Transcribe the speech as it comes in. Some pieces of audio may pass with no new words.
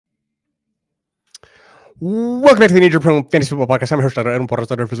Welcome back to the Injury Prone Fantasy Football Podcast. I'm your host, Edwin Porras,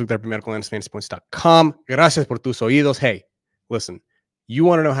 physical therapy, medical analyst, fantasypoints.com. Gracias por tus oídos. Hey, listen, you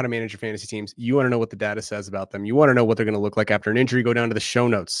want to know how to manage your fantasy teams. You want to know what the data says about them. You want to know what they're going to look like after an injury. Go down to the show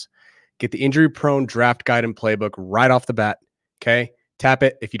notes. Get the Injury Prone Draft Guide and Playbook right off the bat. Okay? Tap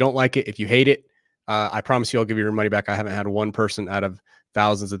it. If you don't like it, if you hate it, I promise you I'll give you your money back. I haven't had one person out of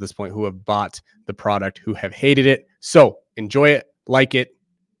thousands at this point who have bought the product who have hated it. So enjoy it, like it.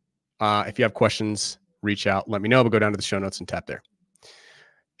 If you have questions, reach out, let me know, but go down to the show notes and tap there.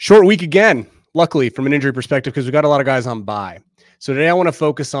 Short week again, luckily, from an injury perspective, because we got a lot of guys on bye. So today I want to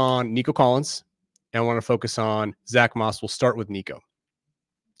focus on Nico Collins, and I want to focus on Zack Moss. We'll start with Nico.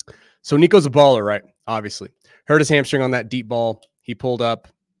 So Nico's a baller, right? Obviously. Hurt his hamstring on that deep ball. He pulled up.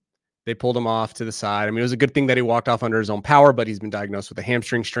 They pulled him off to the side. I mean, it was a good thing that he walked off under his own power, but he's been diagnosed with a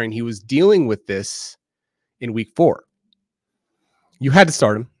hamstring strain. He was dealing with this in week 4. You had to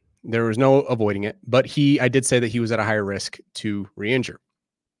start him. There was no avoiding it, but I did say that he was at a higher risk to re-injure.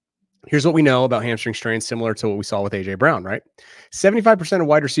 Here's what we know about hamstring strains, similar to what we saw with AJ Brown, right? 75% of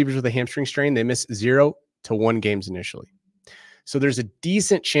wide receivers with a hamstring strain, they miss 0 to 1 games initially. So there's a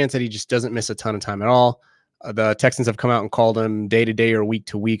decent chance that he just doesn't miss a ton of time at all. The Texans have come out and called him day to day or week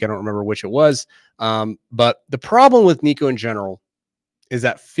to week. I don't remember which it was. But the problem with Nico in general is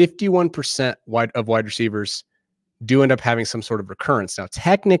that 51% of wide receivers do end up having some sort of recurrence. Now,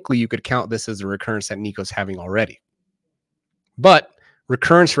 technically, you could count this as a recurrence that Nico's having already. But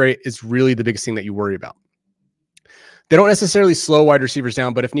recurrence rate is really the biggest thing that you worry about. They don't necessarily slow wide receivers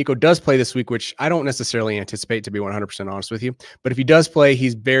down, but if Nico does play this week, which I don't necessarily anticipate, to be 100% honest with you, but if he does play,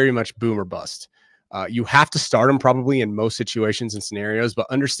 he's very much boom or bust. You have to start him probably in most situations and scenarios, but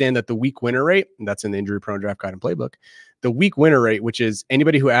understand that the week winner rate, and that's in the Injury Prone Draft Guide and Playbook, the week winner rate, which is any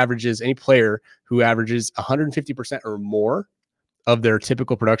player who averages 150% or more of their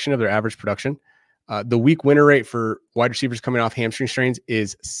typical production, of their average production, the week winner rate for wide receivers coming off hamstring strains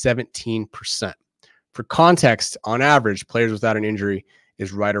is 17%. For context, on average, players without an injury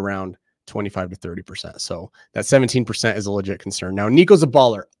is right around 25 to 30%. So that 17% is a legit concern. Now, Nico's a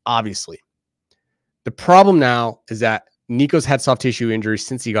baller, obviously. The problem now is that Nico's had soft tissue injuries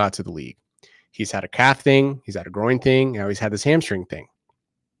since he got to the league. He's had a calf thing. He's had a groin thing. Now he's had this hamstring thing.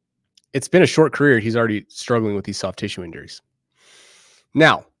 It's been a short career. He's already struggling with these soft tissue injuries.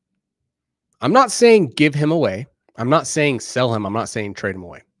 Now, I'm not saying give him away. I'm not saying sell him. I'm not saying trade him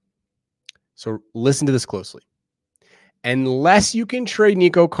away. So listen to this closely. Unless you can trade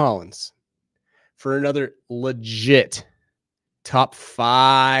Nico Collins for another legit top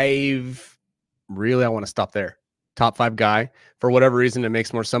 5, really, I want to stop there. Top 5 guy. For whatever reason, it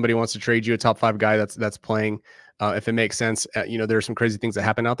makes more. Somebody wants to trade you a top 5 guy that's playing. If it makes sense, there are some crazy things that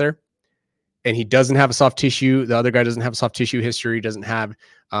happen out there. And he doesn't have a soft tissue. The other guy doesn't have a soft tissue history. Doesn't have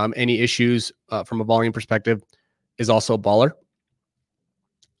any issues from a volume perspective. Is also a baller.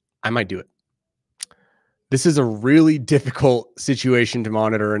 I might do it. This is a really difficult situation to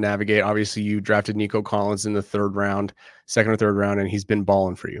monitor and navigate. Obviously, you drafted Nico Collins in the 3rd round, 2nd or 3rd round, and he's been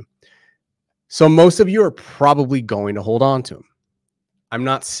balling for you. So most of you are probably going to hold on to him. I'm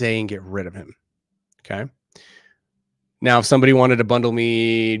not saying get rid of him. Okay. Now, if somebody wanted to bundle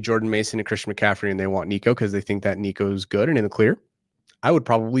me Jordan Mason and Christian McCaffrey and they want Nico because they think that Nico's good and in the clear, I would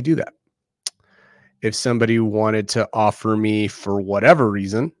probably do that. If somebody wanted to offer me, for whatever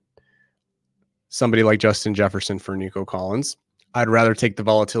reason, somebody like Justin Jefferson for Nico Collins, I'd rather take the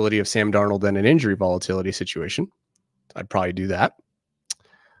volatility of Sam Darnold than an injury volatility situation. I'd probably do that.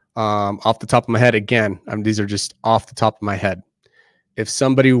 Off the top of my head, again, these are just off the top of my head. If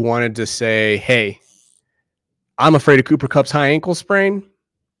somebody wanted to say, hey, I'm afraid of Cooper Kupp's high ankle sprain,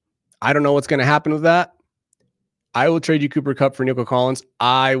 I don't know what's going to happen with that, I will trade you Cooper Kupp for Nico Collins.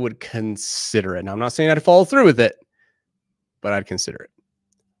 I would consider it. Now, I'm not saying I'd follow through with it, but I'd consider it.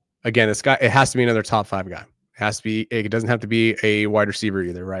 Again, this guy, it has to be another top 5 guy. It doesn't have to be a wide receiver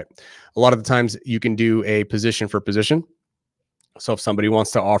either, right? A lot of the times you can do a position for position. So if somebody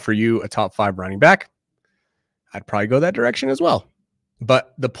wants to offer you a top 5 running back, I'd probably go that direction as well.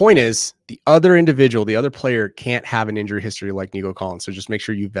 But the point is, the other individual, the other player can't have an injury history like Nico Collins. So just make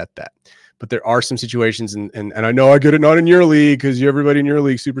sure you vet that. But there are some situations, and I know I get it not in your league because everybody in your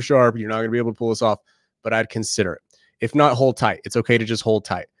league super sharp. You're not going to be able to pull this off, but I'd consider it. If not, hold tight. It's okay to just hold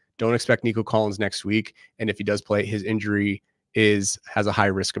tight. Don't expect Nico Collins next week. And if he does play, his injury has a high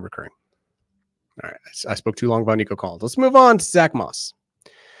risk of recurring. All right, I spoke too long about Nico Collins. Let's move on to Zack Moss.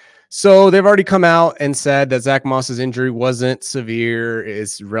 So they've already come out and said that Zack Moss's injury wasn't severe.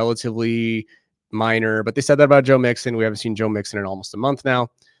 It's relatively minor, but they said that about Joe Mixon. We haven't seen Joe Mixon in almost a month now.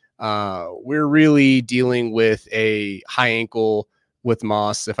 We're really dealing with a high ankle with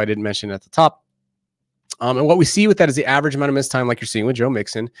Moss, if I didn't mention at the top. And what we see with that is the average amount of missed time, like you're seeing with Joe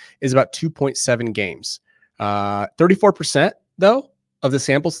Mixon, is about 2.7 games. 34%, though, of the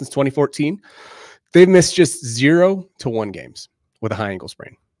sample since 2014, they've missed just 0 to 1 games with a high ankle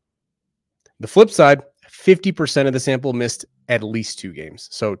sprain. The flip side, 50% of the sample missed at least 2 games,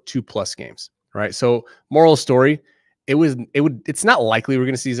 so 2+ games, right? So moral story, it's not likely we're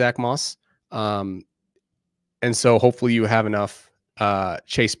going to see Zack Moss. And so hopefully you have enough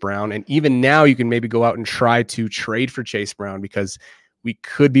Chase Brown. And even now you can maybe go out and try to trade for Chase Brown, because we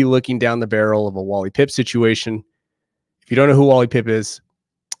could be looking down the barrel of a Wally Pipp situation. If you don't know who Wally Pipp is,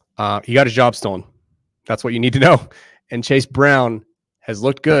 he got his job stolen. That's what you need to know. And Chase Brown has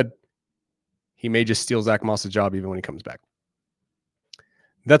looked good. He may just steal Zack Moss's job even when he comes back.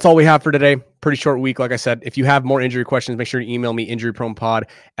 That's all we have for today. Pretty short week, like I said. If you have more injury questions, make sure to email me,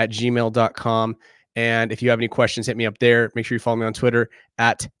 injurypronepod@gmail.com. And if you have any questions, hit me up there. Make sure you follow me on Twitter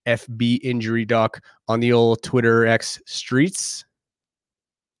 @FBInjuryDoc on the old Twitter X streets,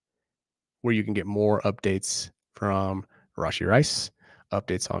 where you can get more updates from Rashee Rice,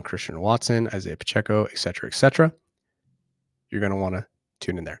 updates on Christian Watson, Isaiah Pacheco, etc., etc. You're going to want to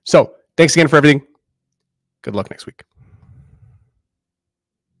tune in there. So thanks again for everything. Good luck next week.